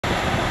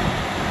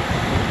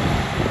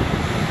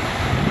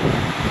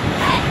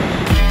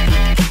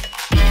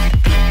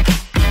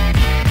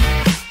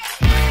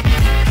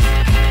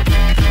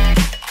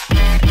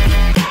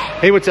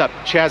Hey, what's up?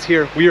 Chaz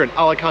here. We are in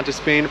Alicante,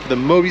 Spain for the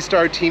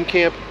Movistar team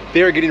camp.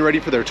 They are getting ready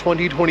for their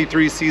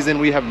 2023 season.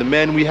 We have the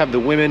men, we have the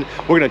women.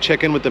 We're gonna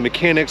check in with the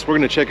mechanics. We're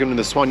gonna check in with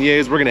the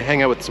soigneurs. We're gonna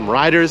hang out with some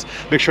riders.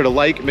 Make sure to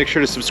like, make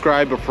sure to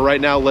subscribe. But for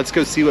right now, let's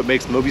go see what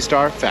makes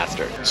Movistar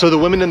faster. So the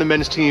women and the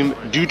men's team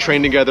do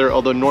train together,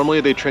 although normally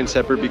they train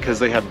separate because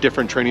they have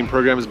different training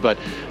programs. But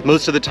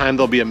most of the time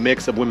there'll be a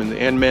mix of women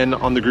and men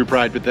on the group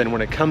ride. But then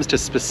when it comes to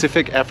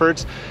specific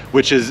efforts,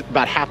 which is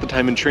about half the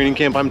time in training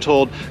camp, I'm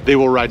told, they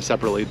will ride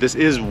separately. This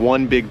is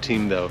one big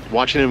team though.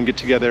 Watching them get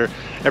together,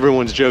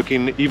 everyone's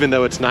joking, even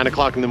though it's 9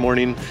 o'clock in the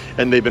morning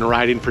and they've been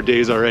riding for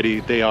days already.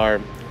 They are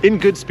in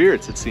good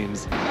spirits, it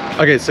seems.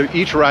 Okay, so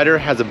each rider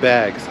has a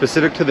bag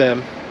specific to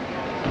them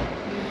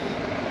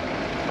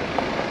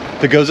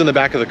that goes in the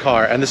back of the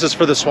car, and this is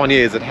for the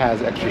soigneurs. It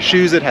has extra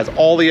shoes, it has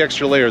all the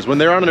extra layers. When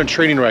they're on a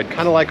training ride,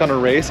 kind of like on a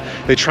race,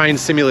 they try and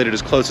simulate it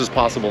as close as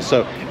possible.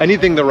 So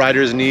anything the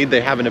riders need,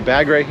 they have in a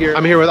bag right here.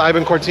 I'm here with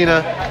Ivan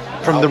Cortina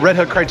from the Red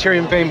Hook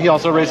Criterium fame. He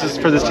also races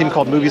for this team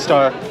called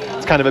Movistar.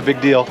 It's kind of a big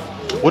deal.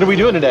 What are we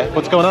doing today?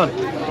 What's going on?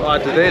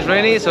 Today is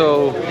rainy,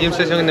 so gym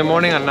session in the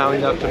morning and now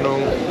in the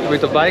afternoon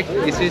with a bike,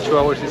 easy, 2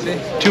 hours easy.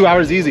 2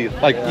 hours easy?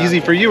 Like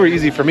easy for you or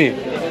easy for me?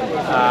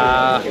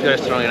 You're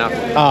strong enough.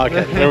 Oh,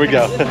 okay, there we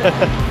go.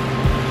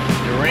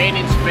 The rain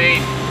in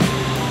Spain.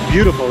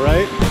 Beautiful,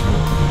 right?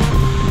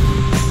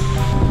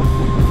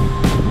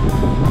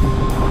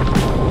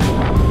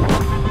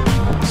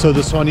 So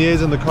the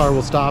soigneurs in the car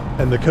will stop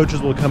and the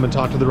coaches will come and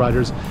talk to the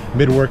riders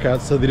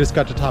mid-workout. So they just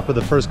got to top of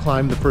the first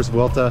climb, the first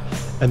Vuelta,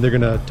 and they're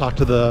gonna talk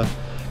to the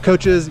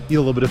coaches, eat a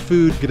little bit of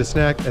food, get a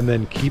snack, and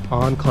then keep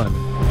on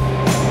climbing.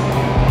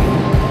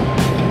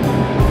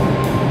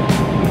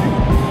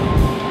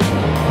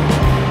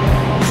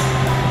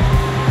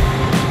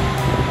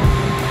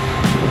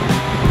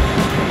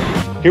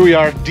 Here we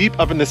are, deep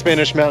up in the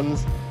Spanish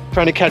mountains,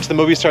 trying to catch the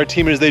Movistar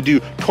teamers. They do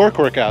torque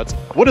workouts.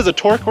 What is a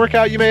torque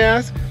workout, you may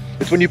ask?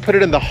 It's when you put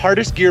it in the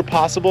hardest gear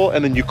possible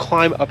and then you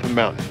climb up a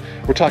mountain.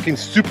 We're talking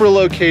super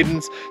low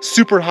cadence,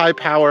 super high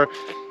power.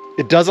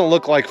 It doesn't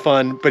look like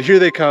fun, but here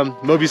they come,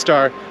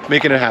 Movistar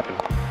making it happen.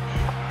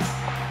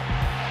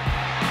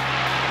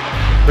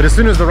 But as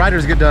soon as the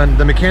riders get done,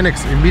 the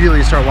mechanics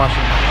immediately start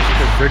washing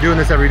because they're doing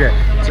this every day.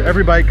 So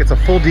every bike gets a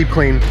full deep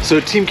clean. So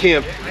team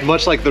camp,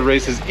 much like the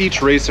races,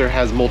 each racer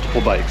has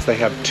multiple bikes. They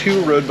have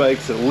 2 road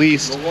bikes at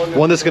least,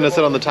 one that's gonna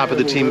sit on the top of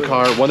the team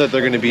car, one that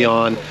they're gonna be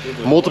on,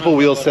 multiple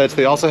wheel sets.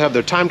 They also have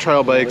their time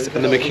trial bikes,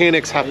 and the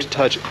mechanics have to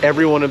touch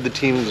every one of the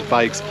team's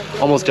bikes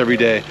almost every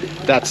day.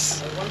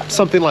 That's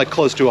something like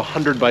close to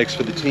 100 bikes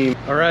for the team.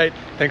 All right,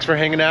 thanks for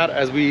hanging out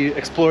as we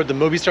explored the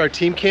Movistar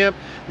team camp.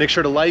 Make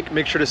sure to like,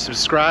 make sure to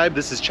subscribe.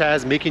 This is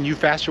Chaz making you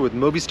faster with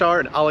Movistar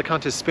in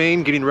Alicante,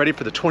 Spain, getting ready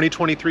for the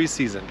 2023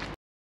 season.